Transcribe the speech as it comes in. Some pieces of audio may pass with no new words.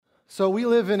So we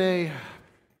live in a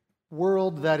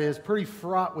world that is pretty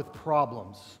fraught with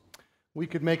problems. We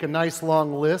could make a nice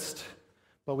long list,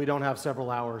 but we don't have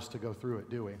several hours to go through it,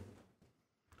 do we?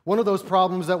 One of those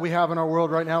problems that we have in our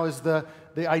world right now is the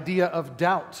idea of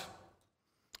doubt.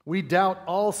 We doubt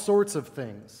all sorts of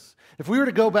things. If we were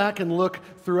to go back and look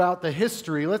throughout the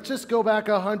history, let's just go back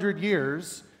 100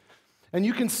 years, and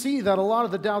you can see that a lot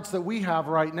of the doubts that we have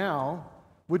right now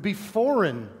would be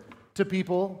foreign to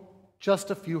people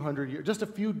just a few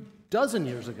dozen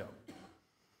years ago.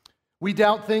 We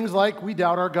doubt things like we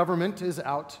doubt our government is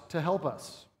out to help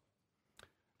us.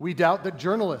 We doubt that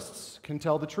journalists can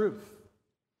tell the truth.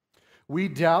 We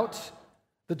doubt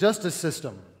the justice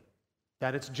system,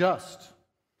 that it's just.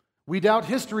 We doubt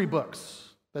history books,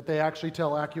 that they actually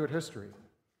tell accurate history.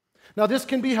 Now, this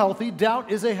can be healthy.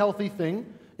 Doubt is a healthy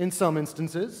thing in some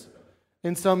instances.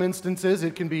 In some instances,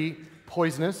 it can be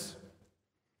poisonous.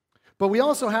 But we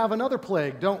also have another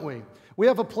plague, don't we? We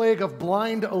have a plague of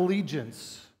blind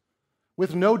allegiance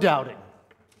with no doubting,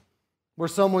 where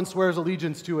someone swears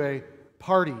allegiance to a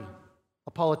party,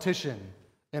 a politician,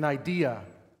 an idea,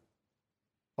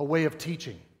 a way of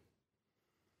teaching.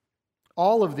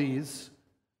 All of these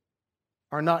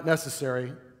are not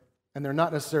necessary, and they're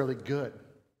not necessarily good.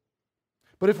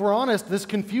 But if we're honest, this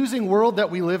confusing world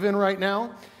that we live in right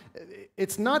now,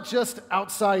 it's not just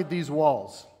outside these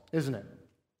walls, isn't it?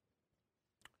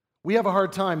 We have a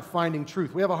hard time finding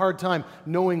truth. We have a hard time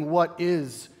knowing what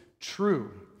is true.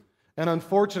 And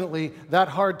unfortunately, that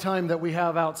hard time that we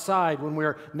have outside when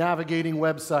we're navigating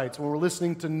websites, when we're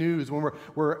listening to news, when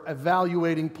we're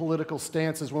evaluating political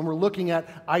stances, when we're looking at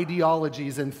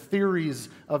ideologies and theories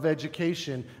of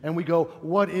education, and we go,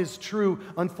 what is true?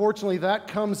 Unfortunately, that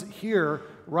comes here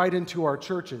right into our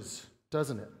churches,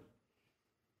 doesn't it?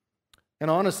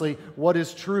 And honestly, what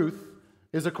is truth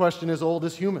is a question as old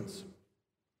as humans.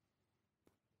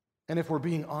 And if we're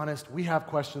being honest, we have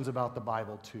questions about the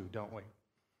Bible too, don't we?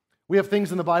 We have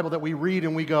things in the Bible that we read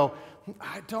and we go,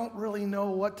 I don't really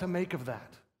know what to make of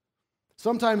that.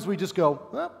 Sometimes we just go,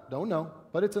 well, don't know,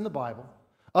 but it's in the Bible.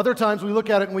 Other times we look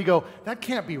at it and we go, that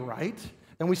can't be right.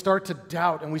 And we start to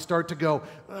doubt and we start to go,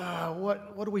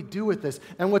 what do we do with this?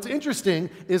 And what's interesting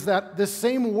is that this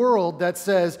same world that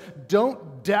says,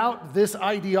 don't doubt this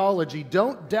ideology,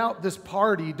 don't doubt this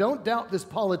party, don't doubt this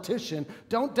politician,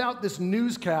 don't doubt this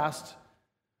newscast,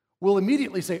 will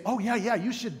immediately say, oh yeah,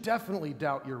 you should definitely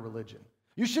doubt your religion.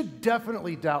 You should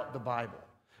definitely doubt the Bible.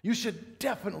 You should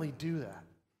definitely do that.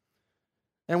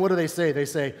 And what do they say? They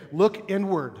say, look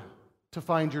inward to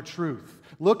find your truth.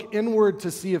 Look inward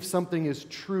to see if something is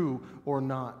true or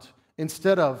not,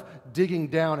 instead of digging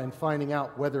down and finding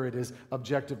out whether it is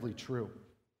objectively true.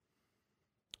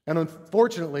 And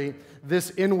unfortunately, this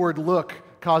inward look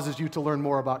causes you to learn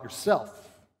more about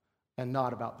yourself and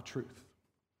not about the truth.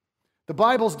 The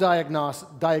Bible's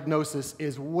diagnosis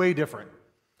is way different,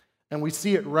 and we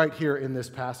see it right here in this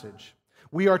passage.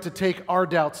 We are to take our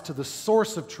doubts to the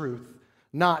source of truth,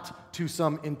 not to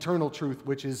some internal truth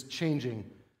which is changing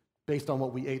based on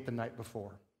what we ate the night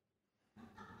before.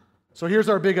 So here's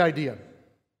our big idea.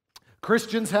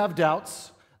 Christians have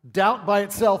doubts. Doubt by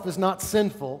itself is not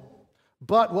sinful,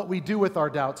 but what we do with our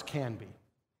doubts can be.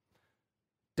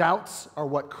 Doubts are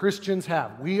what Christians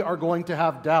have. We are going to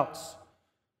have doubts.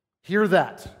 Hear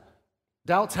that.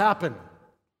 Doubts happen,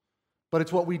 but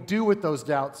it's what we do with those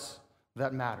doubts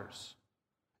that matters.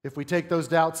 If we take those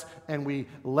doubts and we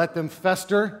let them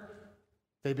fester,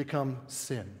 they become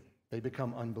sin. They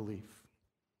become unbelief.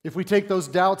 If we take those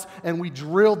doubts and we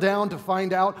drill down to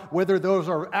find out whether those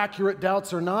are accurate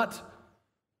doubts or not,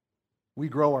 we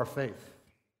grow our faith.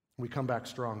 We come back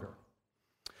stronger.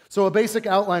 So a basic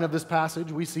outline of this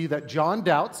passage, we see that John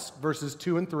doubts, verses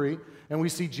 2 and 3, and we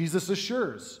see Jesus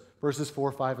assures, verses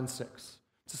 4, 5, and 6.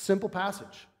 It's a simple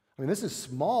passage. I mean, this is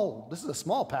small. This is a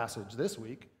small passage this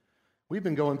week. We've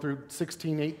been going through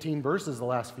 16, 18 verses the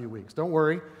last few weeks. Don't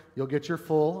worry, you'll get your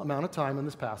full amount of time in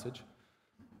this passage.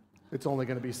 It's only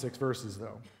going to be 6 verses,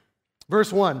 though.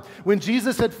 Verse 1, when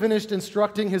Jesus had finished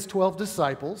instructing his 12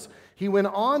 disciples, he went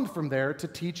on from there to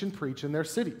teach and preach in their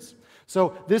cities.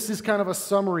 So this is kind of a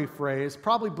summary phrase,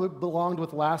 probably belonged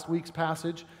with last week's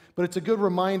passage, but it's a good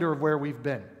reminder of where we've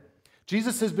been.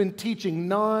 Jesus has been teaching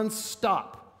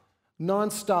nonstop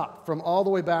from all the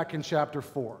way back in chapter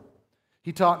 4.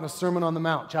 He taught in the Sermon on the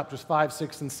Mount, chapters 5,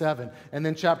 6, and 7. And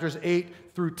then chapters 8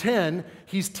 through 10,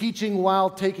 he's teaching while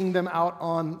taking them out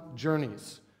on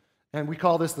journeys. And we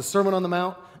call this the Sermon on the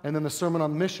Mount and then the Sermon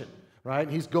on Mission, right?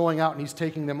 He's going out and he's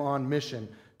taking them on mission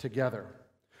together.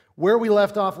 Where we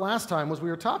left off last time was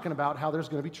we were talking about how there's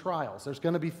going to be trials. There's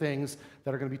going to be things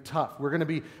that are going to be tough.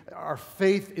 Our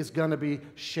faith is going to be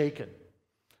shaken.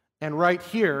 And right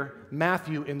here,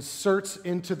 Matthew inserts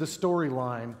into the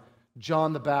storyline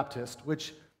John the Baptist,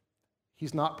 which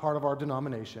he's not part of our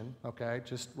denomination, okay?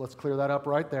 Just let's clear that up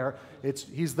right there.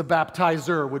 He's the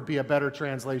baptizer would be a better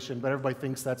translation, but everybody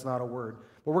thinks that's not a word.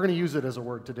 But we're going to use it as a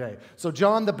word today. So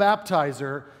John the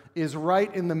Baptizer is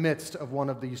right in the midst of one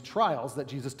of these trials that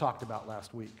Jesus talked about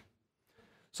last week.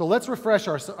 So let's refresh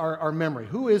our memory.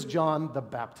 Who is John the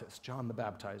Baptist, John the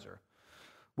Baptizer?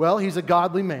 Well, he's a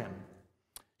godly man.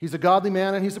 He's a godly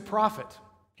man and he's a prophet.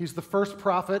 He's the first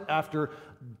prophet after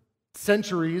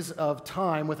centuries of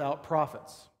time without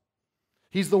prophets.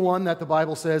 He's the one that the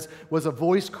Bible says was a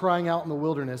voice crying out in the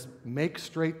wilderness, "Make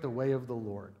straight the way of the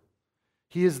Lord."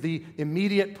 He is the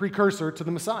immediate precursor to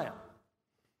the Messiah.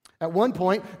 At one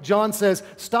point, John says,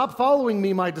 "Stop following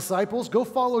me, my disciples. Go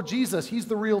follow Jesus. He's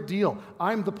the real deal.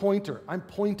 I'm the pointer. I'm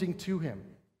pointing to him."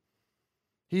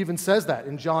 He even says that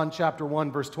in John chapter 1,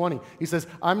 verse 20. He says,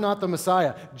 "I'm not the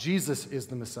Messiah. Jesus is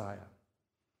the Messiah."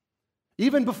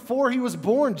 Even before he was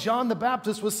born, John the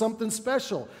Baptist was something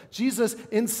special. Jesus,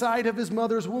 inside of his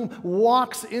mother's womb,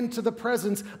 walks into the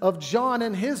presence of John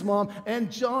and his mom,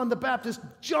 and John the Baptist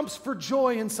jumps for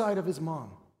joy inside of his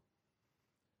mom.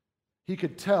 He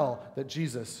could tell that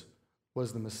Jesus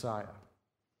was the Messiah.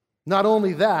 Not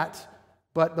only that,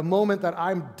 but the moment that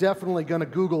I'm definitely going to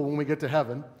Google when we get to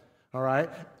heaven, all right,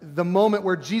 the moment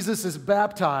where Jesus is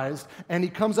baptized and he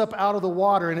comes up out of the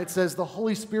water and it says the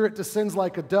Holy Spirit descends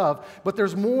like a dove, but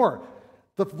there's more.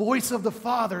 The voice of the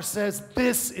Father says,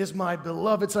 "This is my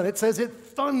beloved Son." It says it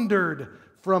thundered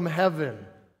from heaven.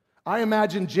 I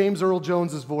imagine James Earl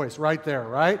Jones's voice right there,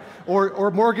 right?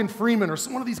 Or Morgan Freeman or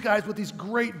one of these guys with these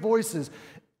great voices.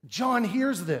 John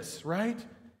hears this, right?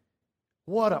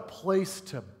 What a place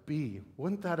to be.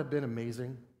 Wouldn't that have been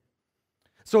amazing?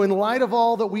 So in light of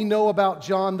all that we know about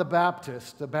John the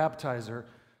Baptist, the baptizer,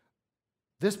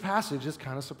 this passage is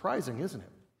kind of surprising, isn't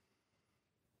it?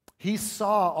 He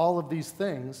saw all of these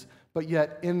things, but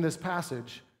yet in this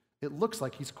passage, it looks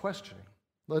like he's questioning.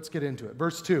 Let's get into it.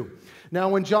 Verse 2. "Now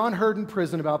when John heard in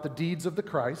prison about the deeds of the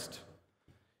Christ,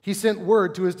 he sent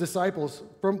word to his disciples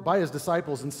by his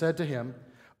disciples and said to him,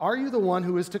 'Are you the one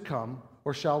who is to come,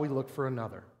 or shall we look for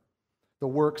another?'" The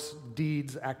works,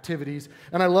 deeds, activities.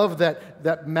 And I love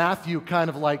that Matthew kind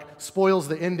of like spoils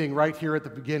the ending right here at the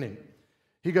beginning.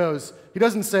 He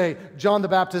doesn't say, John the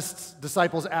Baptist's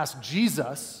disciples asked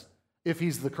Jesus if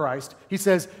he's the Christ. He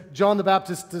says, John the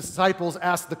Baptist's disciples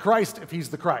asked the Christ if he's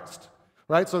the Christ.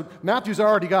 Right? So Matthew's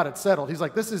already got it settled. He's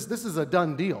like, this is a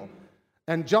done deal.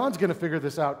 And John's going to figure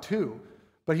this out too,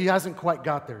 but he hasn't quite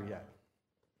got there yet.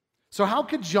 So how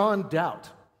could John doubt?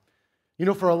 You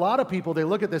know, for a lot of people, they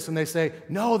look at this and they say,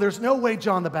 no, there's no way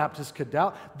John the Baptist could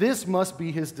doubt. This must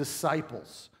be his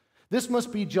disciples. This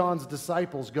must be John's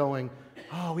disciples going,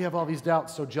 oh, we have all these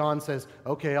doubts. So John says,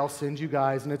 okay, I'll send you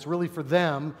guys. And it's really for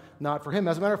them, not for him.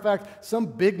 As a matter of fact, some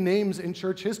big names in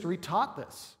church history taught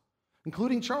this,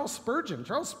 including Charles Spurgeon.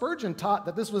 Charles Spurgeon taught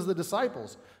that this was the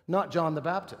disciples, not John the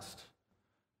Baptist.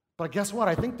 But guess what?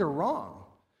 I think they're wrong.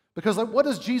 Because what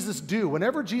does Jesus do?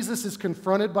 Whenever Jesus is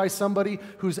confronted by somebody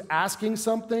who's asking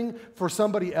something for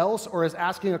somebody else or is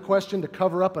asking a question to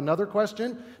cover up another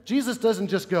question, Jesus doesn't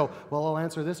just go, well, I'll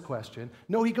answer this question.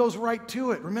 No, he goes right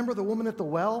to it. Remember the woman at the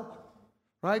well?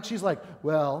 Right? She's like,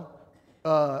 well,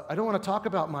 I don't want to talk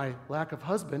about my lack of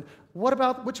husband. What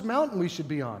about which mountain we should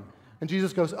be on? And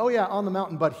Jesus goes, oh yeah, on the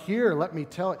mountain, but here, let me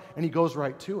tell it. And he goes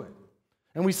right to it.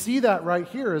 And we see that right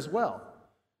here as well.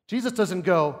 Jesus doesn't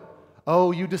go,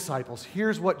 oh, you disciples,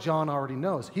 here's what John already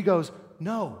knows. He goes,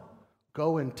 no,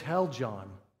 go and tell John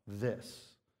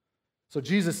this. So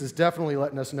Jesus is definitely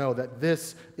letting us know that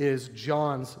this is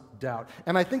John's doubt.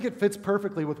 And I think it fits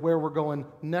perfectly with where we're going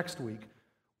next week,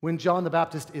 when John the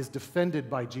Baptist is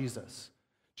defended by Jesus.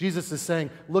 Jesus is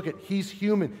saying, look, he's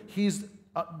human. He's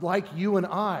like you and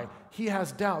I. He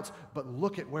has doubts, but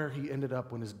look at where he ended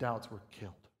up when his doubts were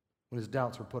killed, when his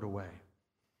doubts were put away.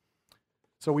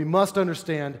 So we must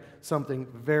understand something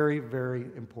very, very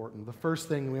important. The first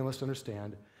thing we must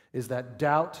understand is that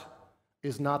doubt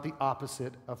is not the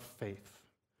opposite of faith.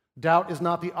 Doubt is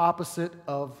not the opposite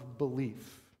of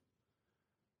belief.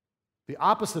 The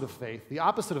opposite of faith, the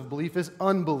opposite of belief is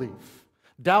unbelief.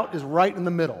 Doubt is right in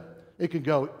the middle. It could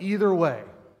go either way.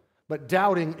 But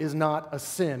doubting is not a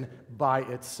sin by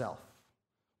itself.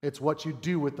 It's what you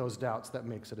do with those doubts that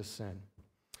makes it a sin.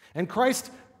 And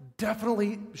Christ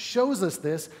definitely shows us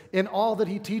this in all that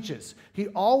he teaches. He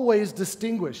always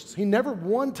distinguished. He never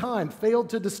one time failed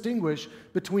to distinguish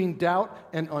between doubt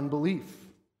and unbelief.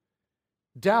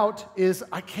 Doubt is,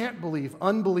 I can't believe.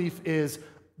 Unbelief is,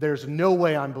 there's no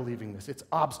way I'm believing this. It's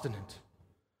obstinate.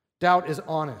 Doubt is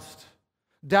honest.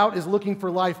 Doubt is looking for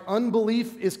life.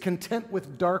 Unbelief is content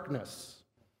with darkness.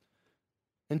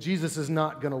 And Jesus is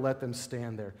not going to let them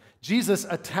stand there. Jesus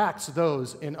attacks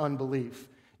those in unbelief.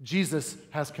 Jesus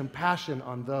has compassion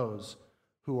on those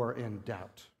who are in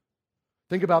doubt.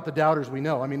 Think about the doubters we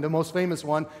know. I mean, the most famous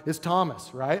one is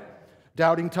Thomas, right?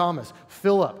 Doubting Thomas.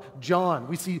 Philip, John.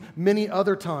 We see many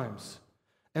other times.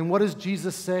 And what does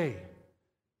Jesus say?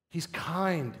 He's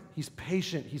kind, he's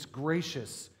patient, he's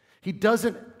gracious. He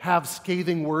doesn't have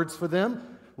scathing words for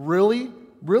them. Really?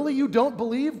 Really, you don't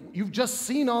believe? You've just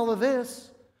seen all of this.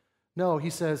 No, he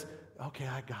says, okay,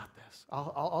 I got this.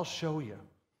 I'll show you.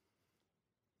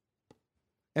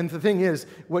 And the thing is,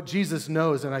 what Jesus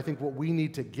knows, and I think what we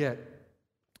need to get,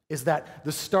 is that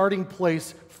the starting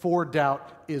place for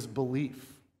doubt is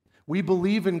belief. We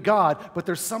believe in God, but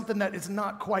there's something that is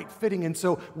not quite fitting, and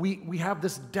so we have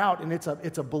this doubt, and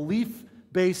it's a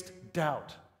belief-based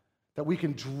doubt that we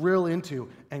can drill into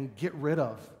and get rid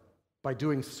of by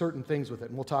doing certain things with it,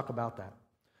 and we'll talk about that.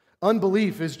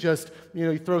 Unbelief is just,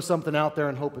 you throw something out there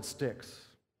and hope it sticks.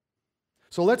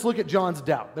 So let's look at John's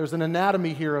doubt. There's an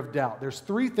anatomy here of doubt. There's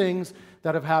 3 things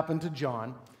that have happened to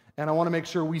John, and I want to make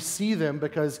sure we see them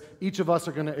because each of us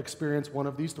are going to experience one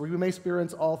of these 3. We may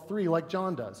experience all 3 like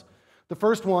John does. The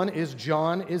first one is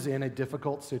John is in a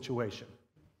difficult situation.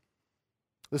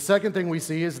 The second thing we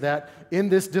see is that in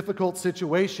this difficult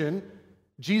situation,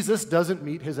 Jesus doesn't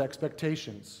meet his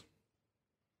expectations.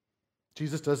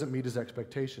 Jesus doesn't meet his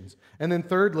expectations. And then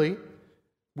thirdly,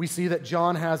 we see that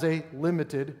John has a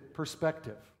limited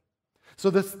perspective. So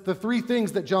the 3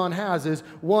 things that John has is,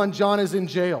 1, John is in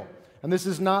jail. And this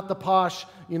is not the posh,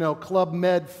 Club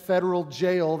Med federal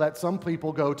jail that some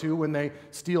people go to when they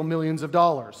steal millions of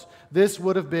dollars. This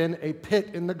would have been a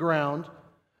pit in the ground,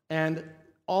 and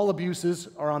all abuses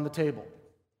are on the table.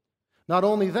 Not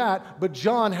only that, but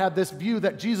John had this view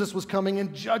that Jesus was coming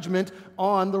in judgment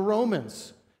on the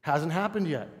Romans. Hasn't happened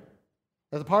yet.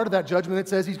 As a part of that judgment, it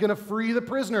says he's going to free the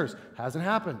prisoners. Hasn't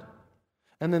happened.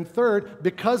 And then third,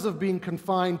 because of being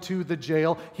confined to the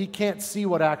jail, he can't see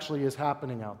what actually is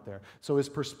happening out there. So his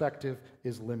perspective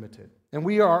is limited. And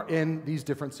we are in these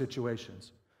different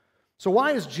situations. So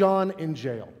why is John in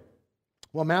jail?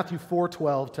 Well, Matthew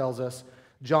 4:12 tells us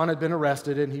John had been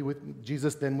arrested and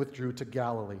Jesus then withdrew to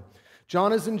Galilee.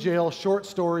 John is in jail, short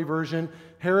story version.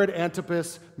 Herod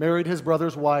Antipas married his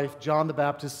brother's wife. John the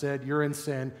Baptist said, "You're in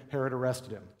sin." Herod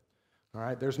arrested him. All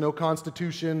right, there's no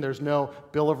constitution, there's no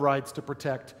Bill of Rights to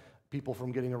protect people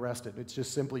from getting arrested. It's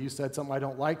just simply, you said something I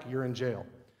don't like, you're in jail.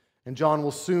 And John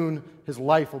will soon, his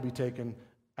life will be taken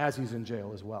as he's in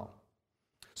jail as well.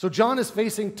 So John is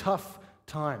facing tough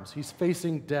times. He's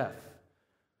facing death.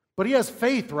 But he has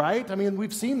faith, right? I mean,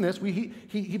 we've seen this.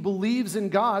 He believes in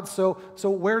God, so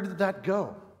where did that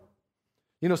go?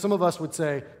 Some of us would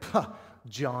say,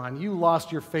 John, you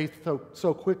lost your faith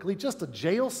so quickly. Just a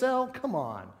jail cell? Come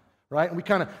on. Right? And we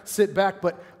kind of sit back,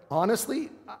 but honestly,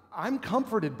 I'm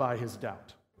comforted by his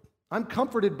doubt. I'm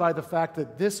comforted by the fact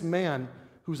that this man,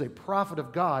 who's a prophet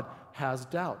of God, has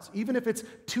doubts, even if it's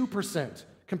 2%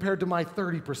 compared to my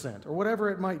 30% or whatever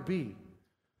it might be.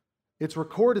 It's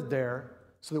recorded there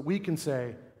so that we can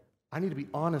say, I need to be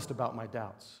honest about my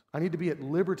doubts. I need to be at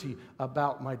liberty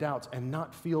about my doubts and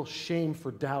not feel shame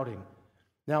for doubting.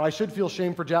 Now, I should feel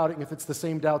shame for doubting if it's the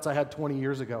same doubts I had 20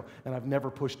 years ago and I've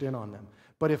never pushed in on them.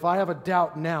 But if I have a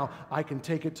doubt now, I can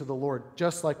take it to the Lord,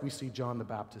 just like we see John the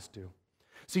Baptist do.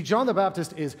 See, John the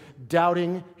Baptist is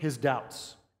doubting his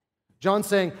doubts. John's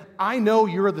saying, I know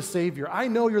you're the Savior. I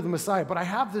know you're the Messiah, but I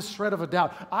have this shred of a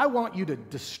doubt. I want you to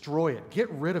destroy it. Get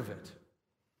rid of it.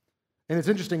 And it's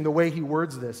interesting the way he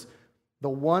words this, the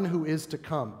one who is to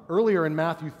come. Earlier in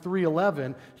Matthew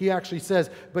 3:11, he actually says,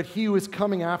 but he who is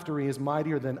coming after me is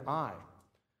mightier than I.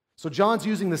 So John's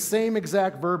using the same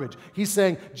exact verbiage. He's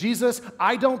saying, Jesus,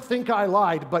 I don't think I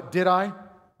lied, but did I?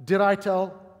 Did I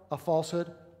tell a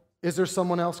falsehood? Is there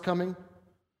someone else coming?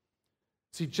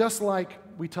 See, just like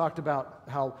we talked about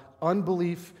how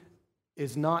unbelief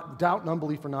is not, doubt and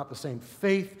unbelief are not the same.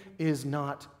 Faith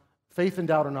and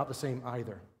doubt are not the same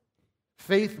either.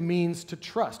 Faith means to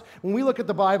trust. When we look at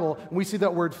the Bible and we see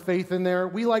that word faith in there,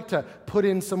 we like to put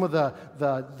in some of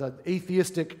the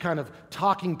atheistic kind of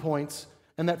talking points,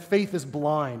 and that faith is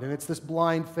blind, and it's this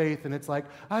blind faith, and it's like,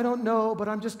 I don't know, but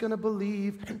I'm just going to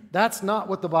believe. That's not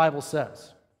what the Bible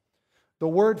says. The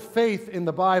word faith in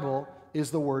the Bible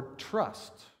is the word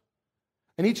trust.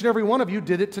 And each and every one of you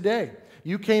did it today.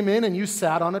 You came in and you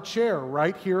sat on a chair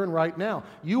right here and right now.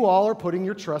 You all are putting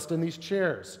your trust in these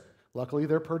chairs. Luckily,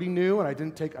 they're pretty new, and I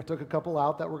took a couple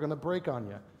out that were going to break on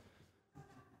you.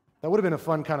 That would have been a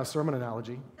fun kind of sermon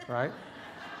analogy, right?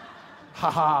 Ha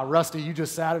ha, Rusty, you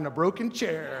just sat in a broken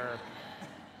chair.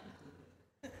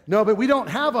 No, but we don't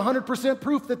have 100%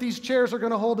 proof that these chairs are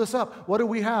going to hold us up. What do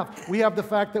we have? We have the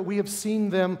fact that we have seen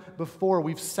them before.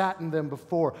 We've sat in them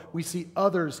before. We see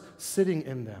others sitting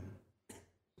in them.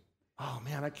 Oh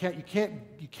man,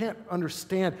 you can't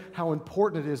understand how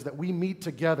important it is that we meet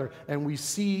together and we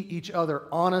see each other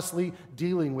honestly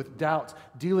dealing with doubts,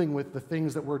 dealing with the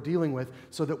things that we're dealing with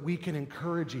so that we can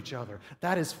encourage each other.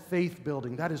 That is faith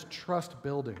building. That is trust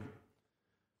building.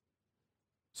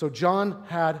 So John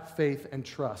had faith and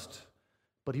trust,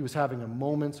 but he was having a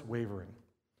moment's wavering.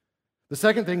 The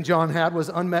second thing John had was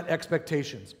unmet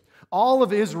expectations. All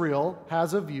of Israel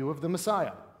has a view of the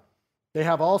Messiah. They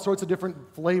have all sorts of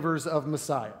different flavors of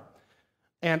Messiah.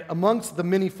 And amongst the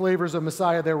many flavors of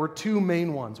Messiah, there were two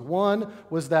main ones. One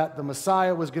was that the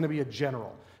Messiah was going to be a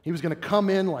general. He was going to come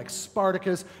in like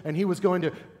Spartacus, and he was going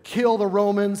to kill the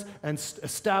Romans and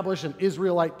establish an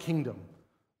Israelite kingdom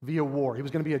via war. He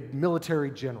was going to be a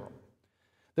military general.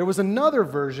 There was another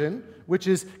version, which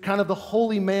is kind of the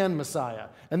holy man Messiah.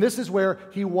 And this is where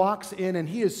he walks in and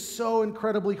he is so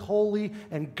incredibly holy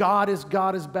and God is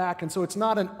back. And so it's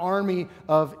not an army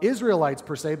of Israelites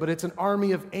per se, but it's an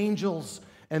army of angels.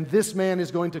 And this man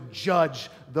is going to judge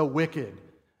the wicked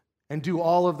and do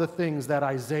all of the things that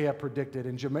Isaiah predicted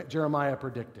and Jeremiah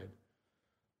predicted.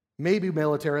 Maybe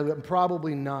militarily, but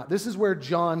probably not. This is where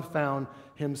John found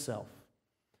himself.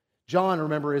 John,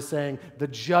 remember, is saying, the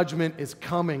judgment is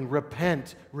coming.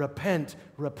 Repent, repent,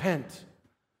 repent.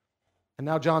 And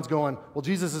now John's going, well,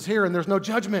 Jesus is here and there's no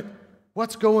judgment.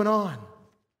 What's going on?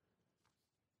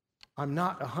 I'm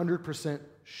not 100%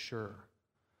 sure.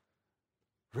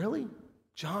 Really?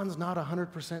 John's not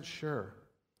 100% sure.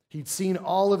 He'd seen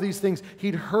all of these things.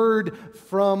 He'd heard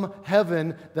from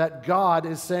heaven that God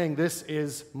is saying, this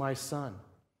is my son.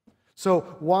 So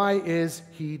why is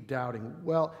he doubting?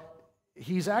 Well,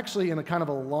 he's actually in a kind of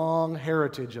a long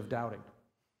heritage of doubting.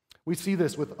 We see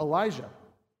this with Elijah.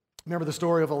 Remember the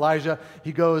story of Elijah?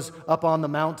 He goes up on the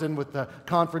mountain with the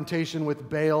confrontation with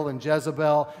Baal and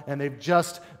Jezebel, and he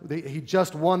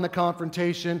just won the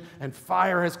confrontation, and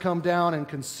fire has come down and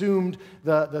consumed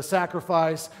the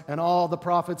sacrifice, and all the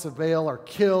prophets of Baal are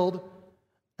killed.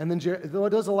 And then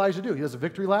what does Elijah do? He does a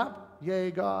victory lap? Yay,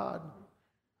 God.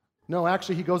 No,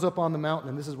 actually, he goes up on the mountain,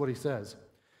 and this is what he says.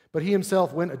 But he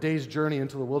himself went a day's journey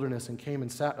into the wilderness and came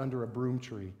and sat under a broom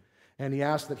tree. And he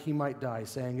asked that he might die,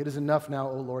 saying, it is enough now,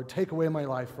 O Lord, take away my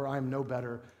life, for I am no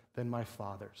better than my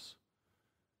fathers.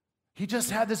 He just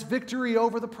had this victory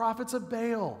over the prophets of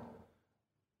Baal.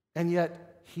 And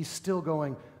yet he's still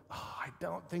going, oh, I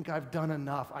don't think I've done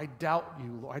enough. I doubt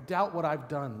you, Lord. I doubt what I've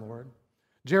done, Lord.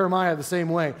 Jeremiah the same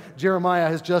way. Jeremiah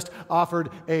has just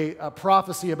offered a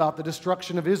prophecy about the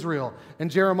destruction of Israel. And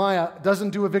Jeremiah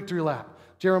doesn't do a victory lap.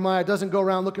 Jeremiah doesn't go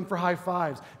around looking for high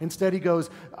fives. Instead, he goes,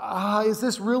 is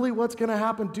this really what's going to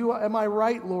happen? Am I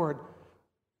right, Lord?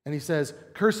 And he says,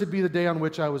 cursed be the day on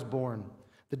which I was born,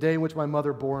 the day in which my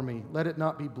mother bore me. Let it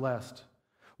not be blessed.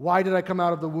 Why did I come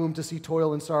out of the womb to see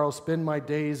toil and sorrow, spend my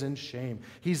days in shame?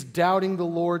 He's doubting the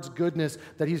Lord's goodness,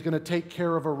 that he's going to take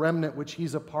care of a remnant which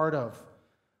he's a part of.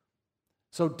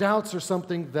 So doubts are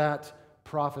something that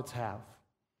prophets have.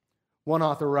 One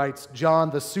author writes,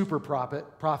 John, the super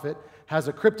prophet, has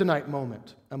a kryptonite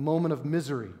moment, a moment of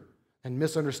misery and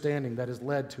misunderstanding that has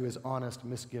led to his honest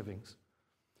misgivings.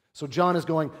 So John is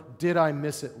going, did I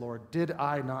miss it, Lord? Did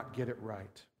I not get it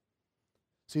right?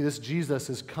 See, this Jesus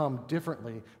has come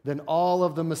differently than all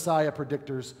of the Messiah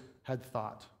predictors had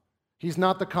thought. He's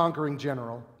not the conquering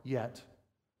general yet.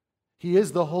 He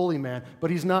is the holy man, but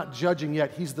he's not judging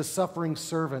yet. He's the suffering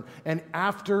servant. And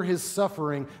after his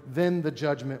suffering, then the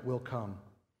judgment will come.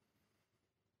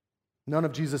 None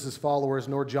of Jesus' followers,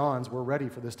 nor John's, were ready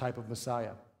for this type of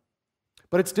Messiah.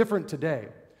 But it's different today.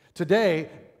 Today,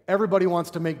 everybody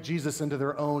wants to make Jesus into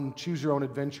their own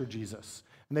choose-your-own-adventure Jesus.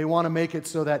 And they want to make it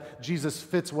so that Jesus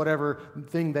fits whatever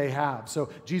thing they have. So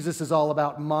Jesus is all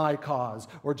about my cause,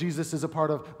 or Jesus is a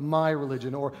part of my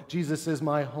religion, or Jesus is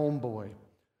my homeboy.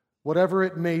 Whatever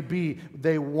it may be,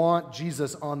 they want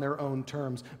Jesus on their own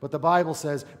terms. But the Bible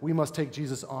says we must take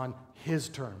Jesus on his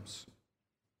terms.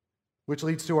 Which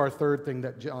leads to our third thing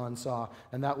that John saw,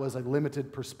 and that was a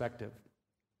limited perspective.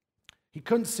 He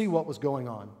couldn't see what was going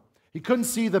on. He couldn't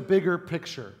see the bigger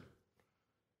picture.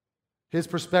 His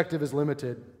perspective is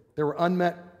limited. There were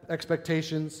unmet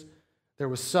expectations, there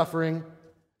was suffering,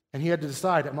 and he had to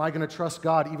decide, am I going to trust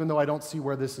God even though I don't see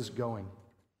where this is going?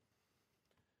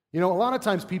 You know, a lot of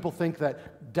times people think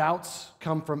that doubts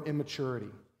come from immaturity,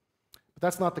 but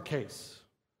that's not the case.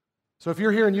 So if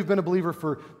you're here and you've been a believer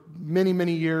for many,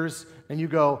 many years, and you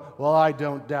go, well, I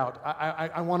don't doubt.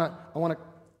 I want to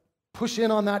Push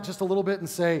in on that just a little bit and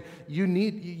say, you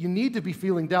need to be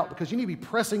feeling doubt because you need to be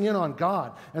pressing in on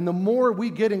God. And the more we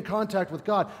get in contact with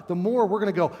God, the more we're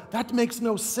going to go, that makes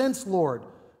no sense, Lord,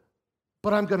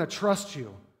 but I'm going to trust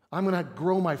you. I'm going to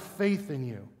grow my faith in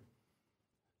you.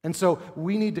 And so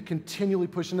we need to continually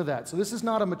push into that. So this is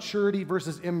not a maturity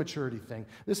versus immaturity thing.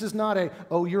 This is not a,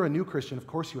 oh, you're a new Christian, of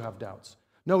course you have doubts.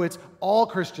 No, it's all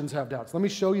Christians have doubts. Let me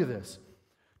show you this.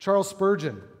 Charles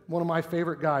Spurgeon, one of my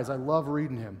favorite guys, I love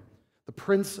reading him. The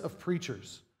Prince of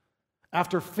Preachers.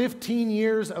 After 15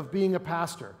 years of being a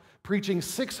pastor, preaching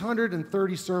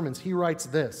 630 sermons, he writes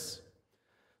this: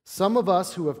 "Some of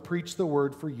us who have preached the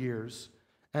word for years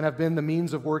and have been the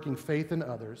means of working faith in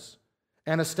others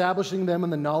and establishing them in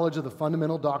the knowledge of the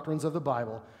fundamental doctrines of the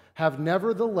Bible have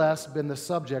nevertheless been the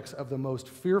subjects of the most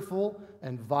fearful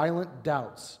and violent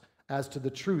doubts as to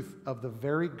the truth of the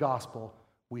very gospel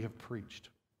we have preached."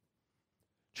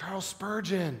 Charles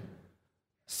Spurgeon,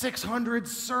 600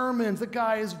 sermons. The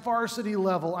guy is varsity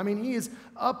level. I mean, he is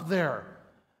up there.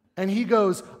 And he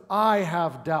goes, I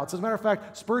have doubts. As a matter of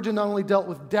fact, Spurgeon not only dealt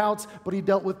with doubts, but he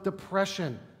dealt with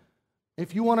depression.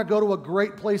 If you want to go to a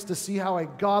great place to see how a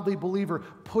godly believer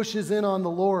pushes in on the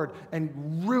Lord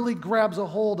and really grabs a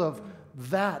hold of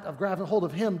that, of grabbing a hold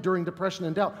of him during depression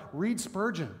and doubt, read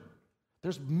Spurgeon.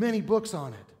 There's many books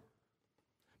on it.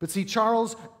 But see,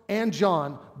 Charles and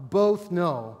John both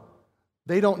know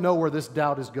they don't know where this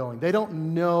doubt is going. They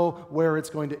don't know where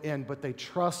it's going to end, but they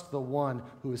trust the one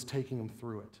who is taking them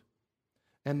through it.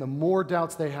 And the more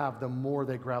doubts they have, the more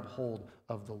they grab hold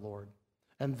of the Lord.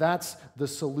 And that's the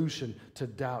solution to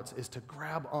doubts, is to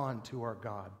grab on to our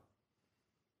God.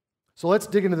 So let's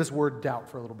dig into this word doubt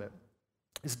for a little bit.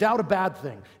 Is doubt a bad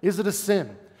thing? Is it a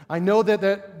sin? I know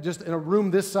that just in a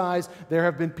room this size, there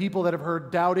have been people that have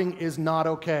heard doubting is not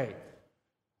okay.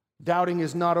 Doubting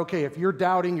is not okay. If you're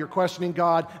doubting, you're questioning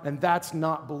God, and that's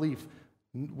not belief.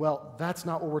 Well, that's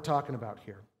not what we're talking about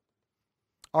here.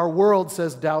 Our world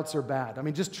says doubts are bad. I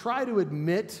mean, just try to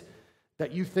admit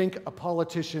that you think a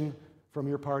politician from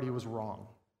your party was wrong.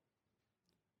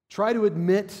 Try to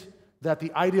admit that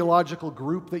the ideological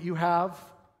group that you have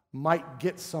might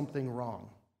get something wrong.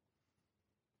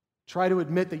 Try to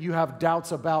admit that you have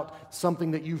doubts about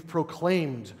something that you've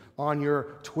proclaimed on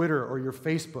your Twitter or your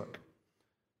Facebook.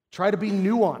 Try to be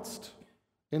nuanced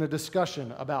in a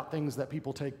discussion about things that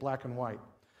people take black and white.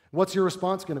 What's your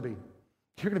response going to be?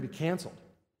 You're going to be canceled.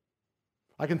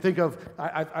 I can think of,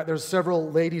 there's several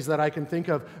ladies that I can think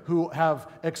of who have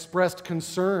expressed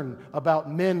concern about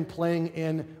men playing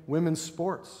in women's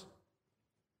sports.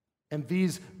 And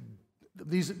these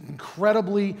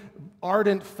incredibly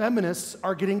ardent feminists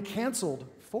are getting canceled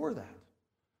for that.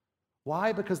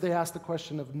 Why? Because they ask the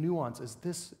question of nuance. Is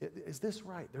this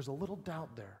right? There's a little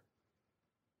doubt there.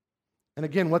 And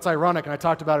again, what's ironic, and I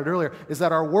talked about it earlier, is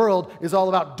that our world is all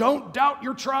about don't doubt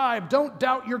your tribe, don't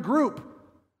doubt your group.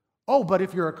 Oh, but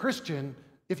if you're a Christian,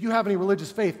 if you have any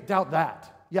religious faith, doubt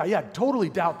that. Yeah, totally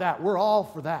doubt that. We're all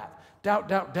for that. Doubt,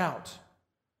 doubt, doubt.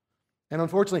 And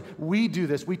unfortunately, we do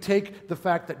this. We take the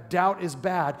fact that doubt is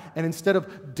bad, and instead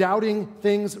of doubting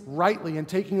things rightly and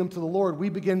taking them to the Lord, we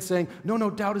begin saying, no,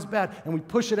 doubt is bad, and we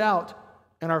push it out,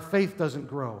 and our faith doesn't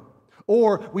grow.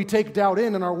 Or we take doubt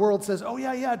in, and our world says, oh,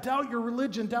 yeah, doubt your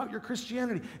religion, doubt your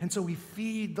Christianity. And so we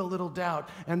feed the little doubt,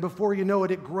 and before you know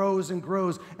it, it grows and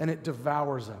grows, and it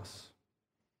devours us.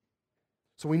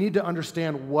 So we need to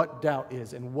understand what doubt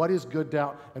is, and what is good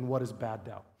doubt, and what is bad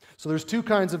doubt. So there's two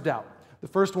kinds of doubt. The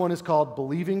first one is called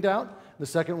believing doubt. The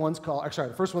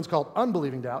first one's called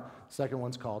unbelieving doubt. The second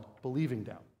one's called believing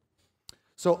doubt.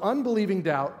 So unbelieving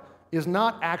doubt is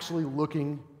not actually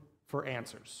looking for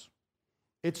answers.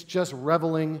 It's just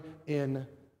reveling in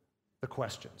the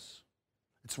questions.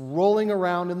 It's rolling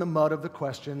around in the mud of the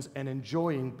questions and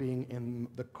enjoying being in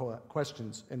the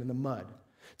questions and in the mud.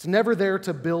 It's never there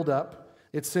to build up.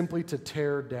 It's simply to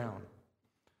tear down.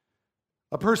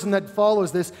 A person that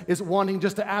follows this is wanting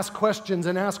just to ask questions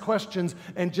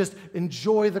and just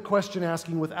enjoy the question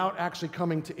asking without actually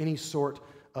coming to any sort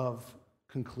of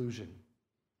conclusion.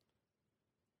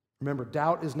 Remember,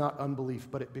 doubt is not unbelief,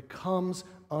 but it becomes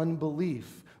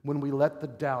unbelief when we let the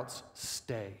doubts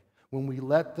stay, when we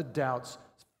let the doubts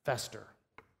fester.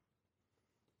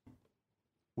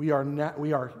 We are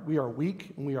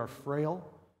weak and we are frail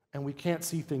and we can't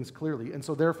see things clearly, and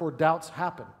so therefore doubts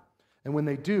happen. And when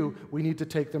they do, we need to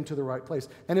take them to the right place.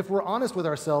 And if we're honest with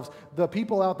ourselves, the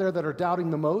people out there that are doubting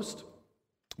the most,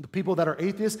 the people that are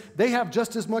atheists, they have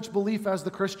just as much belief as the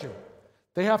Christian.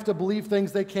 They have to believe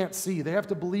things they can't see. They have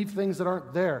to believe things that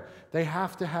aren't there. They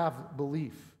have to have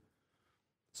belief.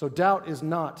 So doubt is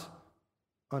not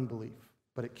unbelief,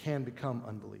 but it can become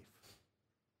unbelief.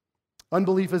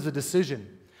 Unbelief is a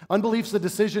decision. Unbelief's a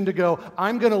decision to go,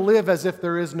 I'm going to live as if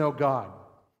there is no God.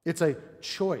 It's a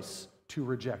choice to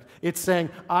reject. It's saying,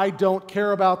 I don't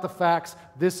care about the facts.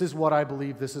 This is what I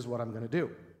believe. This is what I'm going to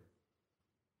do.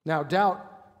 Now, doubt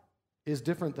is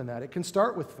different than that. It can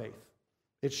start with faith.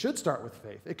 It should start with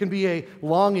faith. It can be a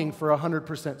longing for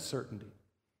 100% certainty.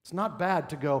 It's not bad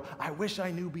to go, I wish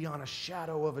I knew beyond a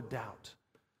shadow of a doubt,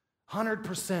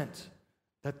 100%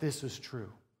 that this is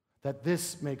true, that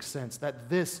this makes sense, that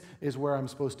this is where I'm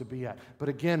supposed to be at. But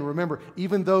again, remember,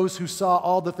 even those who saw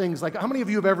all the things, like how many of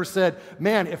you have ever said,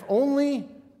 man, if only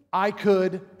I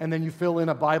could, and then you fill in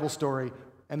a Bible story,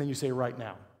 and then you say right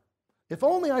now. If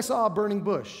only I saw a burning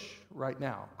bush right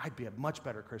now, I'd be a much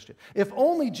better Christian. If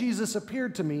only Jesus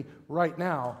appeared to me right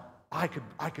now, I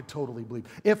could totally believe.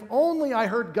 If only I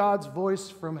heard God's voice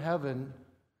from heaven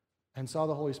and saw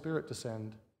the Holy Spirit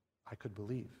descend, I could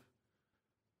believe.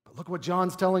 But look what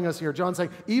John's telling us here. John's saying,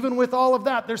 even with all of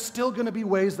that, there's still going to be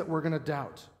ways that we're going to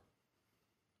doubt.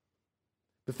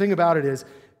 The thing about it is,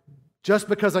 just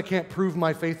because I can't prove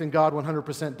my faith in God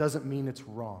 100% doesn't mean it's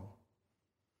wrong.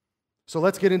 So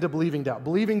let's get into believing doubt.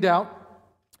 Believing doubt,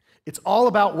 it's all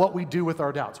about what we do with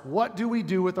our doubts. What do we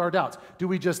do with our doubts? Do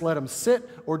we just let them sit,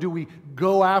 or do we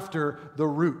go after the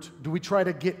root? Do we try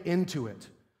to get into it?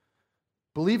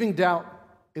 Believing doubt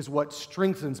is what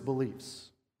strengthens beliefs.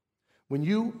 When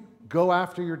you go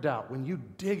after your doubt, when you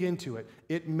dig into it,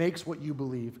 it makes what you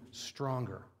believe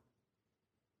stronger.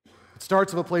 It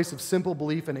starts with a place of simple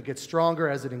belief, and it gets stronger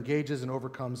as it engages and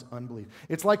overcomes unbelief.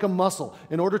 It's like a muscle.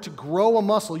 In order to grow a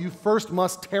muscle, you first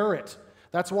must tear it.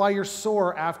 That's why you're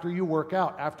sore after you work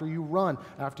out, after you run,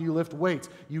 after you lift weights.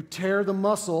 You tear the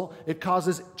muscle, it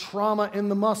causes trauma in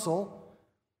the muscle,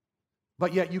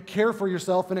 but yet you care for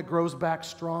yourself and it grows back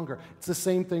stronger. It's the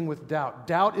same thing with doubt.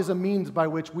 Doubt is a means by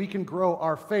which we can grow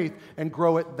our faith and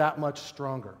grow it that much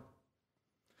stronger.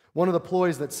 One of the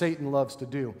ploys that Satan loves to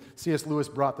do, C.S. Lewis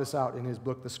brought this out in his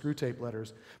book, The Screwtape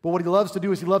Letters, but what he loves to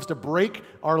do is he loves to break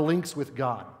our links with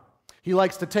God. He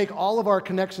likes to take all of our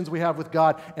connections we have with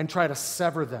God and try to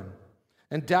sever them.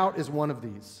 And doubt is one of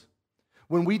these.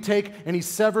 When we take and he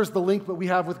severs the link that we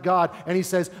have with God and he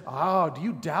says, do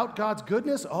you doubt God's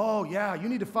goodness? Oh, yeah, you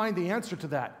need to find the answer to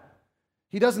that.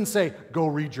 He doesn't say, go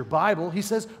read your Bible. He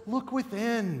says, look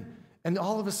within. And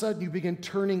all of a sudden you begin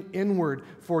turning inward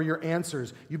for your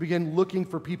answers. You begin looking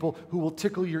for people who will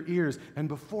tickle your ears. And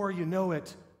before you know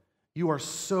it, you are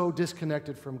so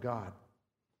disconnected from God.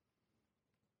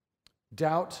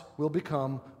 Doubt will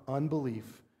become unbelief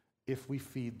if we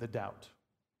feed the doubt.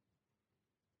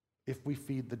 If we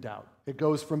feed the doubt. It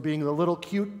goes from being the little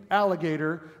cute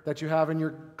alligator that you have in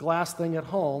your glass thing at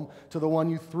home to the one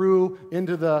you threw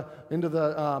into the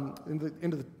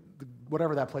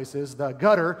whatever that place is, the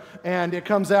gutter, and it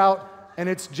comes out and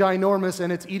it's ginormous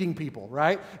and it's eating people,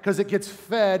 right? Because it gets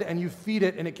fed and you feed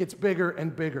it and it gets bigger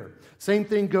and bigger. Same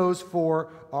thing goes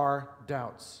for our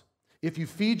doubts. If you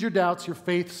feed your doubts, your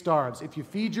faith starves. If you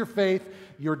feed your faith,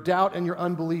 your doubt and your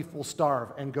unbelief will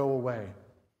starve and go away.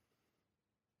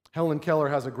 Helen Keller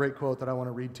has a great quote that I want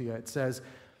to read to you. It says,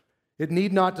 "It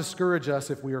need not discourage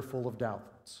us if we are full of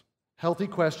doubts. Healthy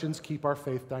questions keep our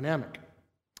faith dynamic.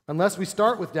 Unless we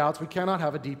start with doubts, we cannot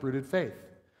have a deep-rooted faith.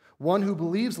 One who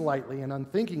believes lightly and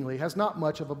unthinkingly has not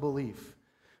much of a belief.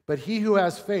 But he who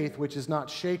has faith which is not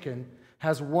shaken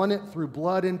has won it through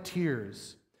blood and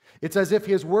tears. It's as if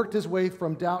he has worked his way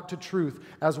from doubt to truth,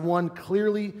 as one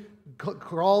clearly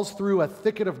crawls through a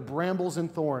thicket of brambles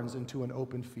and thorns into an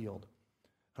open field."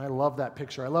 I love that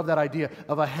picture. I love that idea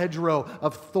of a hedgerow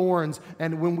of thorns.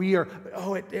 And when we are,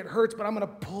 it hurts, but I'm going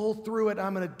to pull through it.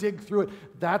 I'm going to dig through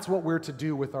it. That's what we're to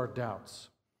do with our doubts.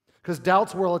 Because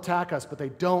doubts will attack us, but they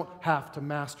don't have to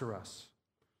master us.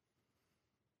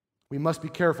 We must be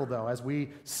careful, though, as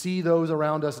we see those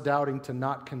around us doubting, to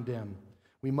not condemn.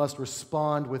 We must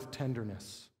respond with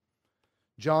tenderness.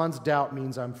 John's doubt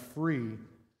means I'm free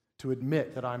to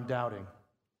admit that I'm doubting.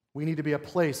 We need to be a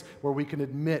place where we can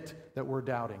admit that we're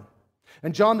doubting.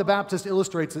 And John the Baptist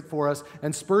illustrates it for us,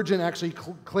 and Spurgeon actually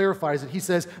clarifies it. He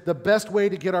says, the best way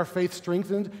to get our faith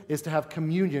strengthened is to have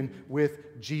communion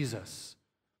with Jesus.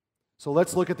 So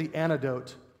let's look at the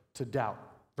antidote to doubt.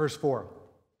 Verse 4.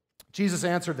 Jesus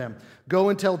answered them, "Go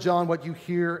and tell John what you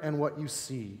hear and what you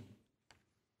see."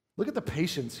 Look at the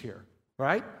patience here,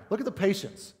 right? Look at the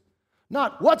patience.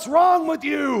 Not, "What's wrong with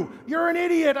you? You're an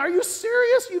idiot. Are you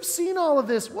serious? You've seen all of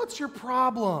this. What's your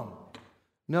problem?"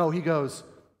 No, he goes,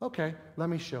 "Okay, let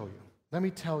me show you. Let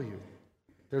me tell you."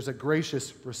 There's a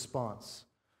gracious response.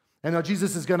 And now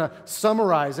Jesus is going to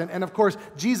summarize. And of course,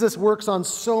 Jesus works on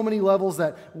so many levels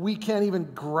that we can't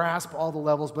even grasp all the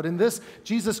levels. But in this,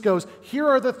 Jesus goes, "Here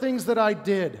are the things that I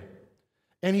did.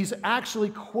 And he's actually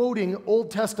quoting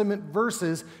Old Testament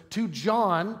verses to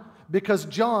John because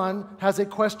John has a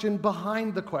question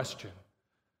behind the question.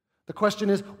 The question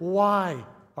is, why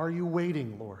are you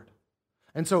waiting, Lord?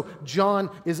 And so John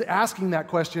is asking that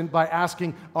question by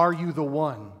asking, are you the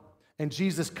one? And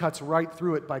Jesus cuts right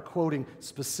through it by quoting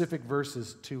specific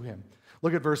verses to him.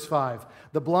 Look at verse 5.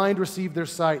 The blind receive their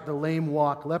sight, the lame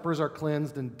walk, lepers are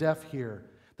cleansed, and deaf hear.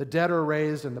 The dead are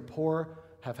raised, and the poor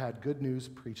have had good news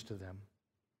preached to them.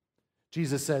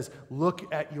 Jesus says,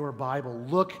 look at your Bible.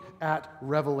 Look at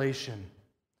Revelation.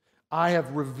 I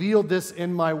have revealed this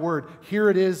in my word. Here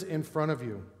it is in front of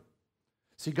you.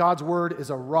 See, God's word is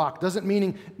a rock. Doesn't mean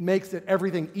it makes it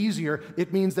everything easier.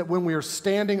 It means that when we are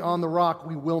standing on the rock,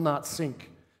 we will not sink.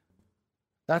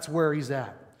 That's where he's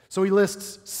at. So he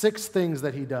lists 6 things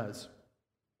that he does.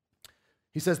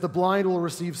 He says, the blind will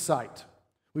receive sight.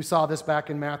 We saw this back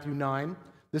in Matthew 9.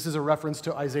 This is a reference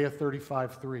to Isaiah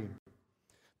 35:3.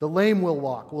 The lame will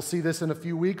walk. We'll see this in a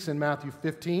few weeks in Matthew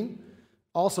 15.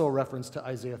 Also a reference to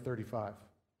Isaiah 35.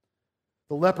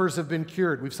 The lepers have been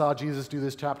cured. We saw Jesus do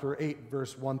this chapter 8,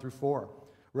 verse 1 through 4.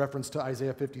 Reference to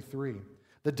Isaiah 53.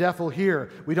 The deaf will hear.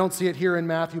 We don't see it here in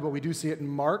Matthew, but we do see it in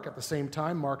Mark at the same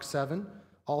time, Mark 7.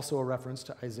 Also a reference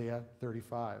to Isaiah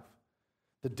 35.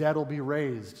 The dead will be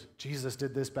raised. Jesus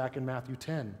did this back in Matthew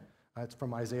 10. It's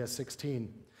from Isaiah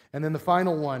 16. And then the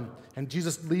final one, and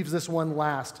Jesus leaves this one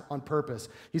last on purpose.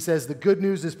 He says, the good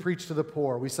news is preached to the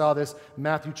poor. We saw this in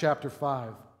Matthew chapter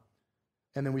 5.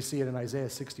 And then we see it in Isaiah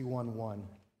 61:1.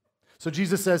 So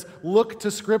Jesus says, look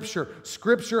to Scripture.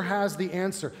 Scripture has the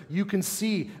answer. You can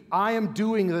see I am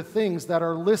doing the things that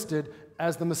are listed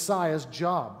as the Messiah's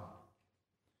job.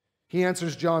 He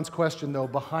answers John's question, though,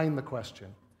 behind the question.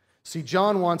 See,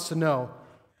 John wants to know,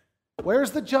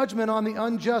 where's the judgment on the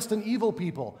unjust and evil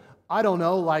people? I don't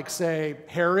know, like, say,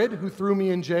 Herod, who threw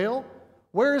me in jail.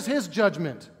 Where is his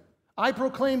judgment? I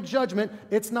proclaim judgment.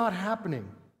 It's not happening.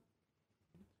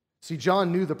 See,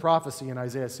 John knew the prophecy in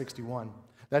Isaiah 61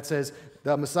 that says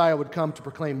the Messiah would come to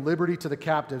proclaim liberty to the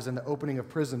captives and the opening of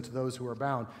prison to those who are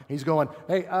bound. And he's going,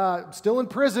 hey, still in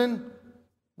prison.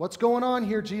 What's going on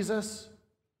here, Jesus?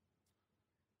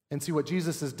 And see, what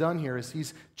Jesus has done here is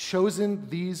he's chosen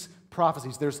these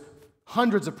prophecies. There's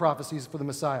hundreds of prophecies for the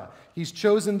Messiah. He's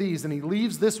chosen these, and he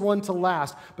leaves this one to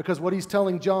last because what he's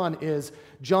telling John is,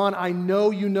 John, I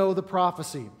know you know the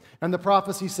prophecy. And the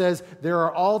prophecy says there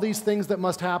are all these things that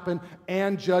must happen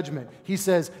and judgment. He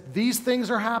says these things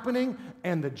are happening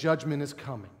and the judgment is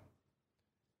coming.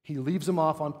 He leaves them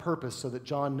off on purpose so that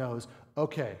John knows,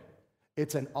 okay,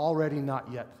 it's an already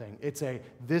not yet thing. It's a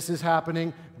this is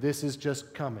happening, this is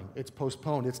just coming. It's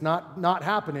postponed. It's not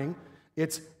happening,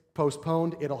 it's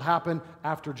postponed. It'll happen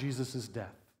after Jesus'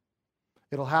 death.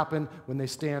 It'll happen when they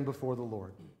stand before the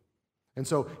Lord. And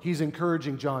so he's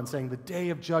encouraging John, saying the day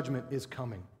of judgment is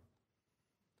coming.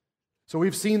 So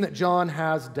we've seen that John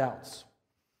has doubts.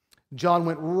 John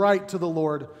went right to the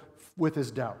Lord with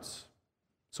his doubts.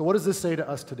 So what does this say to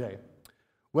us today?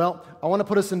 Well, I want to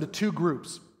put us into 2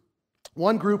 groups.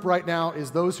 One group right now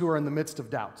is those who are in the midst of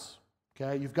doubts.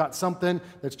 Okay, you've got something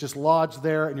that's just lodged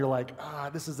there and you're like,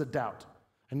 this is a doubt.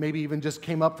 And maybe even just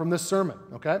came up from this sermon,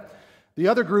 okay? The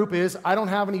other group is, I don't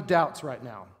have any doubts right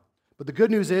now. But the good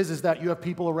news is that you have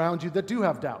people around you that do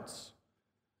have doubts.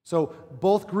 So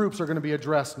both groups are going to be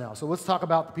addressed now. So let's talk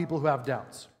about the people who have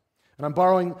doubts. And I'm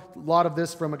borrowing a lot of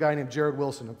this from a guy named Jared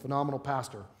Wilson, a phenomenal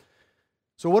pastor.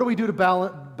 So what do we do to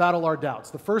battle our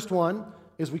doubts? The first one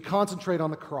is we concentrate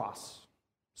on the cross.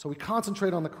 So we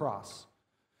concentrate on the cross.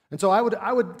 And so I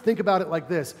would think about it like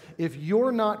this. If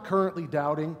you're not currently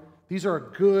doubting, these are a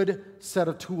good set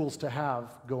of tools to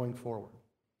have going forward.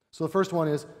 So the first one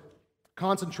is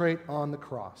concentrate on the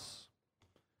cross.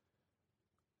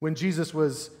 When Jesus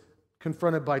was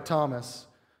confronted by Thomas,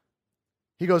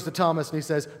 he goes to Thomas and he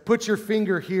says, put your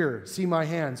finger here, see my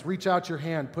hands. Reach out your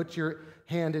hand, put your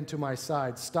hand into my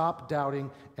side. Stop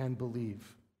doubting and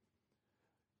believe.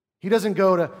 He doesn't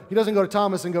go to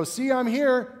Thomas and go, see, I'm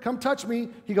here, come touch me.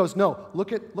 He goes, no,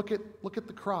 look at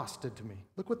the cross did to me.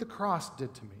 Look what the cross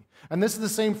did to me. And this is the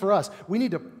same for us. We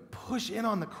need to push in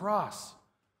on the cross.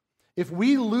 If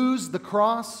we lose the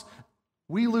cross,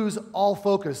 we lose all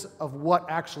focus of what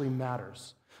actually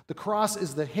matters. The cross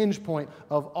is the hinge point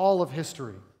of all of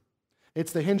history.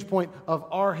 It's the hinge point of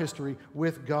our history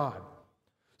with God.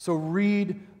 So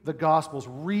read the Gospels.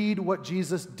 Read what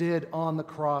Jesus did on the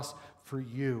cross for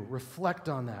you. Reflect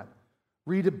on that.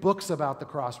 Read books about the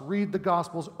cross. Read the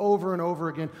Gospels over and over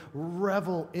again.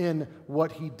 Revel in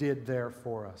what he did there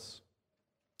for us.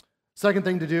 Second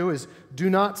thing to do is do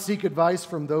not seek advice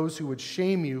from those who would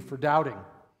shame you for doubting,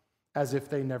 as if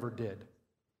they never did.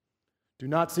 Do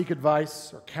not seek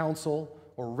advice or counsel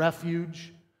or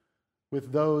refuge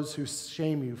with those who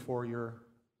shame you for your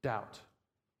doubt,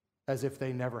 as if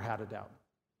they never had a doubt.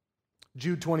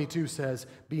 Jude 22 says,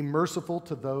 be merciful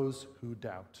to those who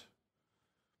doubt.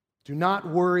 Do not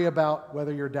worry about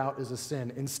whether your doubt is a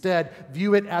sin. Instead,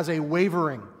 view it as a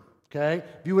wavering. Okay?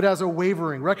 View it as a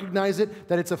wavering. Recognize it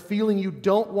that it's a feeling you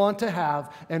don't want to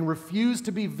have and refuse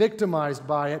to be victimized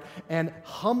by it and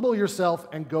humble yourself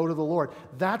and go to the Lord.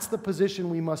 That's the position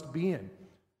we must be in.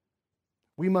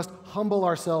 We must humble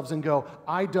ourselves and go,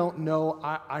 I don't know,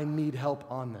 I need help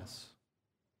on this.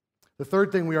 The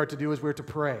third thing we are to do is we're to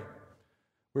pray.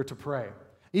 We're to pray.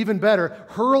 Even better,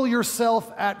 hurl yourself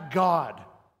at God.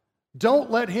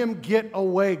 Don't let him get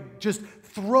away. Just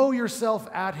throw yourself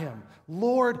at him.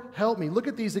 Lord, help me. Look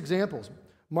at these examples.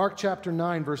 Mark chapter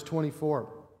 9, verse 24.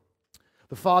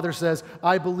 The father says,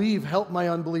 I believe, help my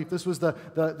unbelief. This was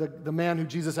the man who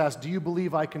Jesus asked, do you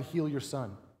believe I can heal your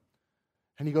son?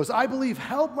 And he goes, I believe,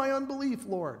 help my unbelief,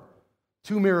 Lord.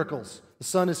 2 miracles. The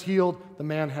son is healed. The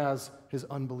man has his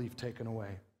unbelief taken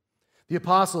away. The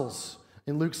apostles,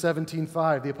 in Luke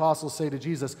 17:5, the apostles say to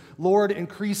Jesus, Lord,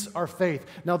 increase our faith.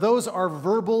 Now those are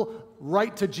verbal,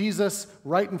 right to Jesus,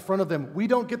 right in front of them. We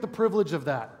don't get the privilege of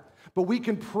that. But we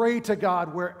can pray to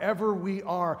God wherever we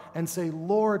are and say,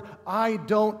 Lord, I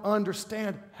don't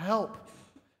understand. Help.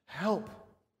 Help.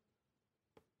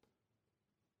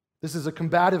 This is a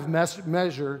combative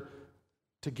measure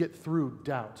to get through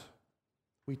doubt.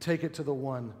 We take it to the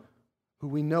one who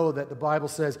we know that the Bible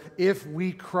says, if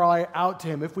we cry out to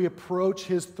him, if we approach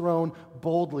his throne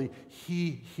boldly, he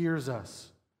hears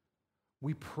us.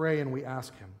 We pray and we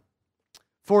ask him.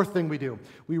 Fourth thing we do,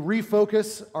 we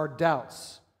refocus our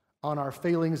doubts on our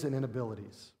failings and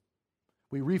inabilities.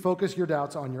 We refocus your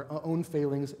doubts on your own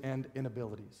failings and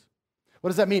inabilities. What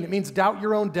does that mean? It means doubt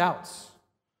your own doubts.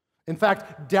 In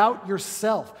fact, doubt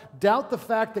yourself. Doubt the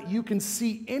fact that you can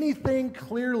see anything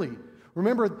clearly.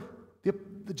 Remember,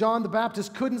 John the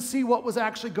Baptist couldn't see what was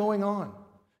actually going on.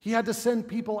 He had to send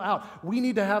people out. We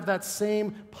need to have that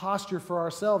same posture for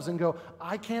ourselves and go,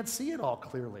 I can't see it all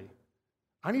clearly.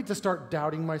 I need to start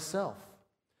doubting myself.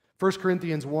 1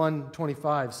 Corinthians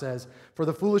 1:25 says, for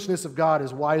the foolishness of God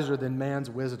is wiser than man's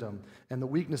wisdom, and the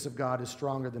weakness of God is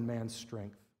stronger than man's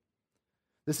strength.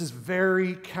 This is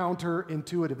very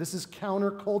counterintuitive. This is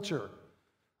counterculture.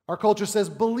 Our culture says,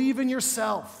 believe in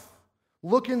yourself.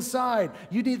 Look inside.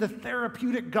 You need the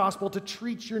therapeutic gospel to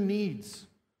treat your needs.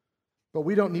 But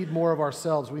we don't need more of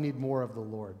ourselves. We need more of the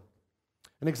Lord.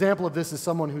 An example of this is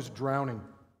someone who's drowning.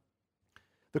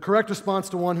 The correct response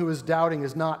to one who is doubting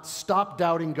is not stop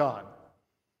doubting God.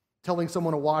 Telling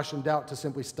someone to wash in doubt to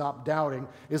simply stop doubting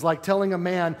is like telling a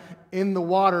man in the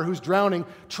water who's drowning,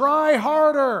 try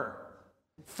harder,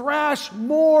 thrash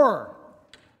more.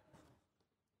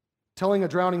 Telling a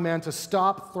drowning man to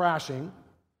stop thrashing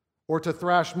or to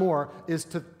thrash more is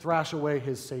to thrash away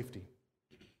his safety.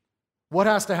 What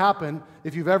has to happen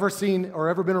if you've ever seen or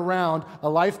ever been around a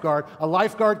lifeguard? A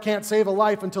lifeguard can't save a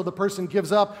life until the person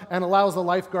gives up and allows the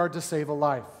lifeguard to save a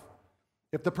life.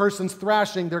 If the person's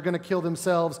thrashing, they're going to kill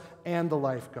themselves and the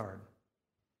lifeguard.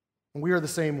 And we are the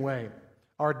same way.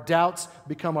 Our doubts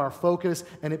become our focus,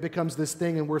 and it becomes this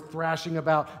thing, and we're thrashing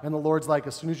about, and the Lord's like,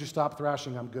 as soon as you stop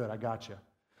thrashing, I'm good, I got you.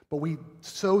 But we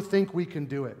so think we can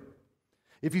do it.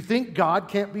 If you think God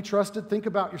can't be trusted, think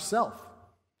about yourself.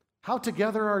 How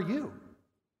together are you?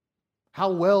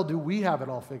 How well do we have it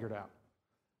all figured out?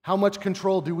 How much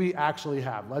control do we actually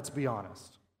have? Let's be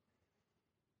honest.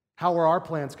 How are our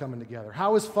plans coming together?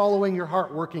 How is following your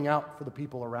heart working out for the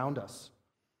people around us?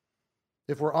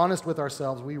 If we're honest with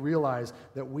ourselves, we realize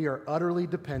that we are utterly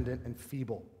dependent and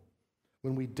feeble.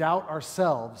 When we doubt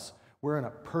ourselves, we're in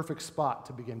a perfect spot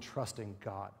to begin trusting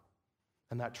God.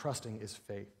 And that trusting is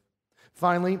faith.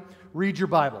 Finally, read your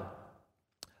Bible.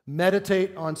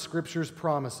 Meditate on Scripture's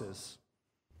promises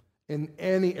in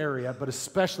any area, but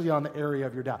especially on the area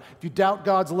of your doubt. If you doubt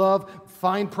God's love,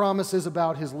 find promises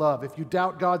about his love. If you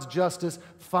doubt God's justice,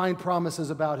 find promises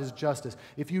about his justice.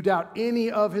 If you doubt any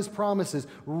of his promises,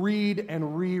 read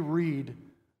and reread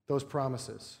those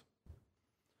promises.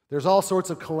 There's all sorts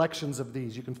of collections of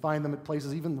these. You can find them at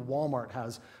places, even Walmart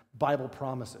has Bible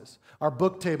promises. Our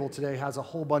book table today has a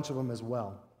whole bunch of them as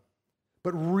well.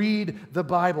 But read the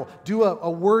Bible. Do a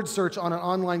word search on an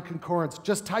online concordance.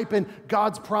 Just type in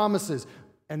God's promises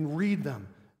and read them.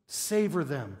 Savor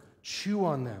them. Chew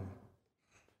on them.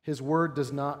 His word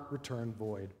does not return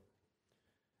void.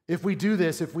 If we do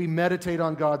this, if we meditate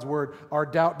on God's word, our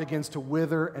doubt begins to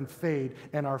wither and fade,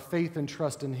 and our faith and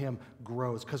trust in him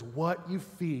grows. Because what you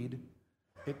feed,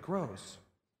 it grows.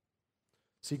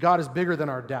 See, God is bigger than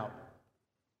our doubt.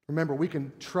 Remember, we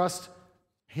can trust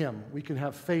Him. We can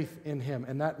have faith in Him,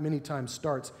 and that many times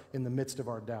starts in the midst of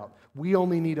our doubt. We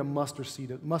only need a mustard seed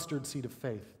of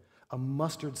faith, a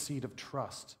mustard seed of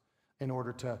trust in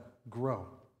order to grow.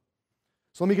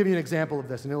 So let me give you an example of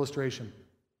this, an illustration.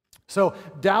 So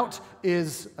doubt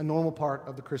is a normal part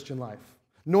of the Christian life.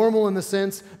 Normal in the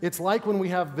sense, it's like when we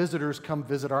have visitors come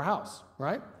visit our house,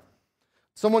 right?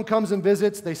 Someone comes and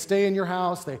visits, they stay in your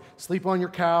house, they sleep on your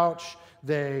couch,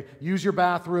 they use your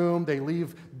bathroom, they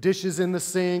leave dishes in the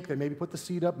sink, they maybe put the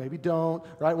seat up, maybe don't,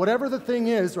 right? Whatever the thing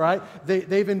is, right?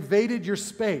 They've invaded your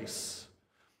space.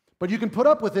 But you can put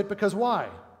up with it because why?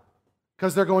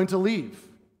 Because they're going to leave,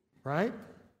 right?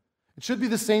 It should be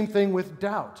the same thing with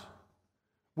doubt.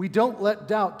 We don't let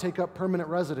doubt take up permanent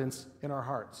residence in our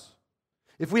hearts.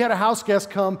 If we had a house guest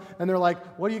come and they're like,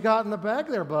 what do you got in the bag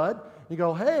there, bud? You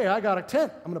go, hey, I got a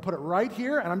tent. I'm going to put it right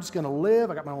here, and I'm just going to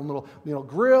live. I got my own little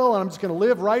grill, and I'm just going to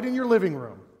live right in your living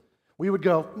room. We would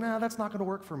go, nah, that's not going to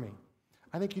work for me.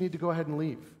 I think you need to go ahead and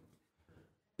leave.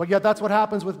 But yet that's what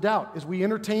happens with doubt, is we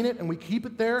entertain it, and we keep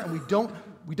it there, and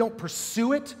we don't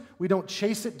pursue it. We don't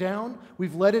chase it down.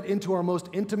 We've let it into our most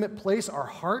intimate place, our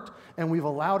heart, and we've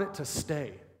allowed it to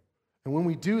stay. And when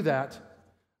we do that,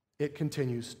 it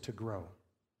continues to grow.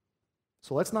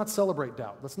 So let's not celebrate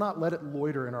doubt. Let's not let it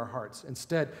loiter in our hearts.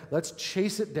 Instead, let's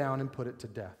chase it down and put it to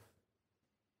death.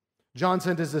 John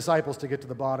sent his disciples to get to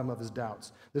the bottom of his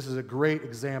doubts. This is a great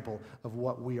example of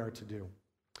what we are to do.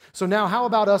 So now, how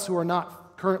about us who are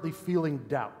not currently feeling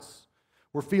doubts?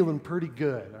 We're feeling pretty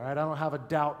good, all right? I don't have a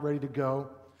doubt ready to go.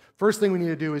 First thing we need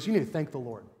to do is you need to thank the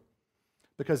Lord,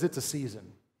 because it's a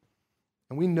season.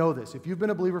 And we know this. If you've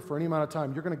been a believer for any amount of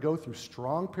time, you're going to go through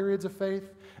strong periods of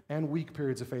faith and weak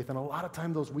periods of faith. And a lot of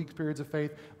time, those weak periods of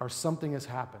faith are something has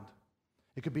happened.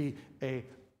 It could be a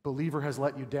believer has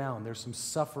let you down. There's some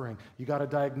suffering. You got a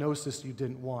diagnosis you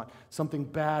didn't want. Something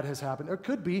bad has happened. Or it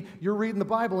could be you're reading the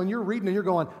Bible and you're reading and you're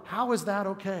going, how is that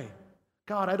okay?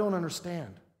 God, I don't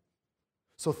understand.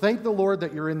 So thank the Lord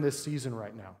that you're in this season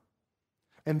right now.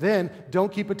 And then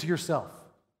don't keep it to yourself.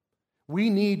 We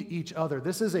need each other.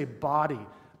 This is a body.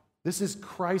 This is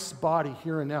Christ's body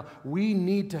here and now. We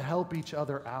need to help each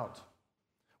other out.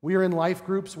 We are in life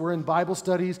groups, we're in Bible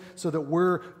studies so that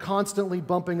we're constantly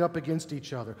bumping up against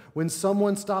each other. When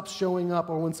someone stops showing up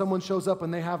or when someone shows up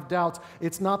and they have doubts,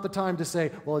 it's not the time to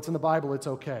say, well, it's in the Bible, it's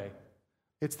okay.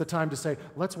 It's the time to say,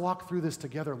 let's walk through this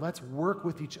together. Let's work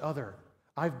with each other.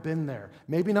 I've been there.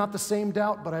 Maybe not the same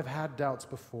doubt, but I've had doubts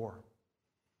before.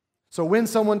 So when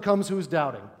someone comes who's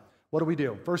doubting, what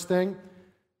do? First thing,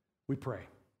 we pray.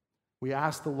 We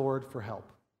ask the Lord for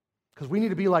help. Because we need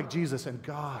to be like Jesus, and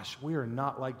gosh, we are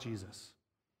not like Jesus.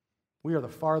 We are the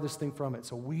farthest thing from it,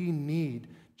 so we need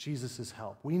Jesus'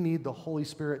 help. We need the Holy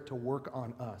Spirit to work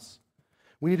on us.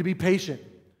 We need to be patient.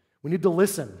 We need to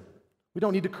listen. We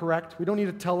don't need to correct. We don't need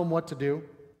to tell them what to do.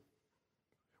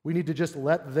 We need to just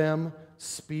let them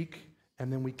speak,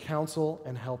 and then we counsel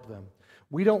and help them.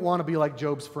 We don't want to be like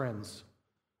Job's friends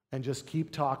and just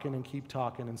keep talking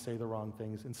and say the wrong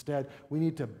things. Instead, we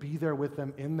need to be there with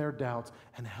them in their doubts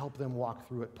and help them walk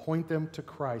through it, point them to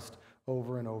Christ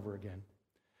over and over again.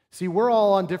 See, we're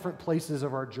all on different places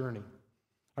of our journey.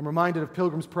 I'm reminded of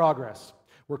Pilgrim's Progress,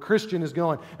 where Christian is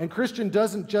going. And Christian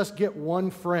doesn't just get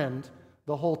one friend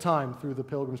the whole time through the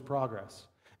Pilgrim's Progress.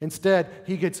 Instead,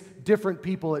 he gets different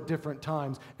people at different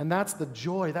times. And that's the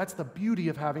joy, that's the beauty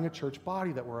of having a church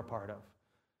body that we're a part of.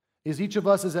 Is each of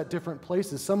us is at different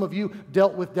places. Some of you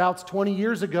dealt with doubts 20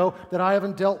 years ago that I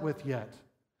haven't dealt with yet.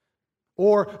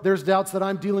 Or there's doubts that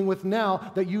I'm dealing with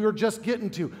now that you are just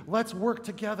getting to. Let's work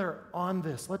together on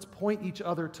this. Let's point each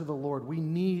other to the Lord. We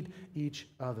need each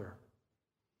other.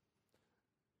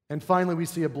 And finally, we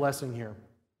see a blessing here.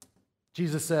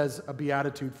 Jesus says a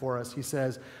beatitude for us. He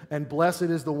says, and blessed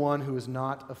is the one who is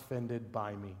not offended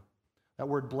by me. That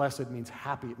word blessed means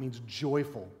happy. It means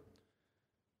joyful.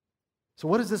 So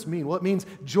what does this mean? Well, it means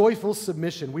joyful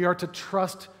submission. We are to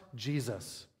trust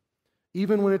Jesus.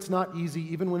 Even when it's not easy,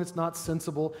 even when it's not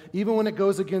sensible, even when it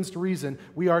goes against reason,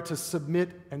 we are to submit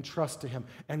and trust to Him.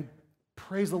 And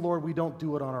praise the Lord, we don't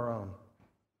do it on our own.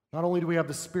 Not only do we have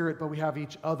the Spirit, but we have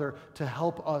each other to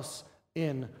help us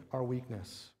in our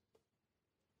weakness.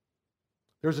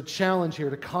 There's a challenge here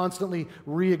to constantly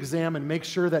re-examine, make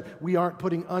sure that we aren't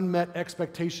putting unmet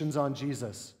expectations on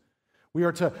Jesus. We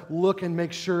are to look and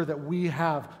make sure that we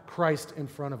have Christ in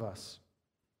front of us.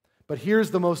 But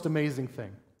here's the most amazing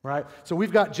thing, right? So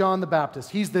we've got John the Baptist.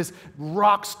 He's this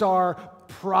rock star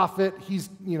prophet. He's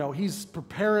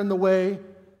preparing the way.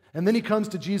 And then he comes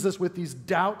to Jesus with these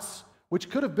doubts, which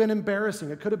could have been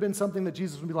embarrassing. It could have been something that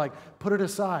Jesus would be like, put it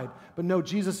aside. But no,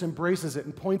 Jesus embraces it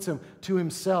and points him to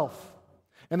himself.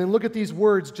 And then look at these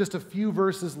words just a few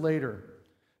verses later.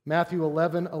 Matthew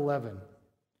 11:11.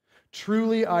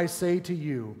 Truly I say to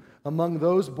you, among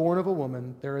those born of a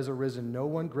woman, there has arisen no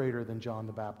one greater than John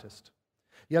the Baptist.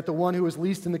 Yet the one who is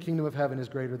least in the kingdom of heaven is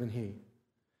greater than he.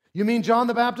 You mean John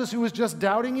the Baptist, who was just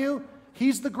doubting you?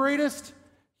 He's the greatest?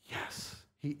 Yes,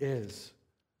 he is.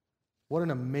 What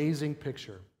an amazing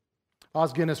picture.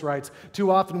 Os Guinness writes,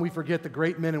 too often we forget the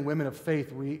great men and women of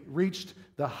faith reached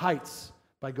the heights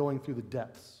by going through the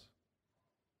depths.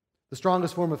 The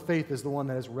strongest form of faith is the one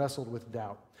that has wrestled with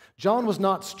doubt. John was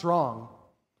not strong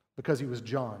because he was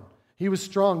John. He was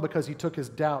strong because he took his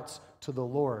doubts to the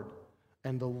Lord,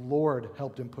 and the Lord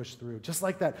helped him push through. Just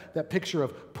like that picture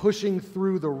of pushing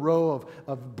through the row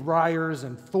of briars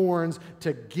and thorns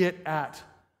to get at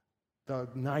the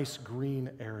nice green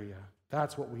area.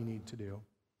 That's what we need to do.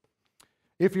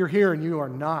 If you're here and you are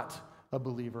not a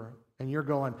believer, and you're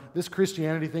going, this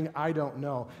Christianity thing, I don't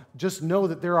know, just know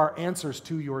that there are answers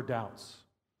to your doubts.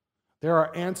 There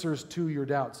are answers to your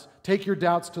doubts. Take your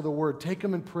doubts to the Word. Take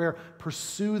them in prayer.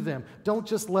 Pursue them. Don't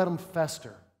just let them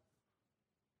fester.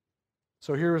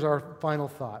 So here's our final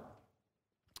thought.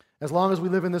 As long as we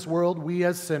live in this world, we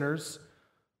as sinners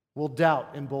will doubt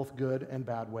in both good and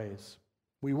bad ways.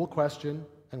 We will question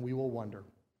and we will wonder.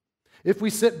 If we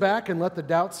sit back and let the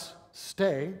doubts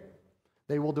stay,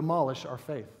 they will demolish our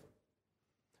faith.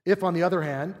 If, on the other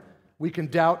hand, we can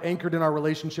doubt anchored in our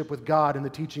relationship with God and the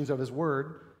teachings of His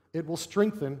Word, it will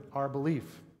strengthen our belief.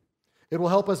 It will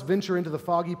help us venture into the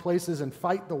foggy places and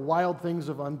fight the wild things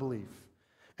of unbelief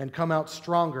and come out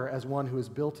stronger as one who has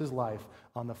built his life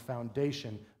on the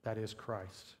foundation that is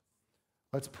Christ.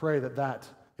 Let's pray that that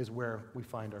is where we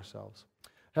find ourselves.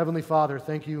 Heavenly Father,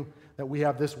 thank you that we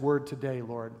have this word today,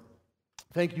 Lord.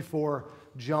 Thank you for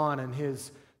John and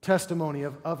his testimony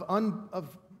of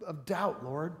doubt,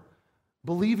 Lord.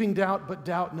 Believing doubt, but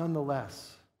doubt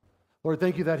nonetheless. Lord,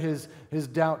 thank you that his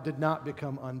doubt did not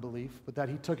become unbelief, but that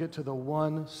he took it to the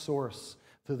one source,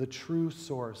 to the true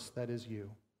source that is you.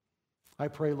 I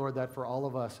pray, Lord, that for all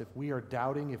of us, if we are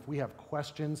doubting, if we have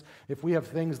questions, if we have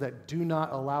things that do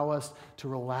not allow us to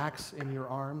relax in your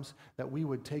arms, that we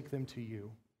would take them to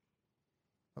you.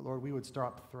 But Lord, we would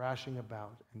stop thrashing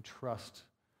about and trust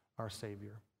our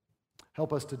Savior.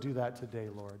 Help us to do that today,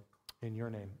 Lord. In your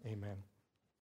name, amen.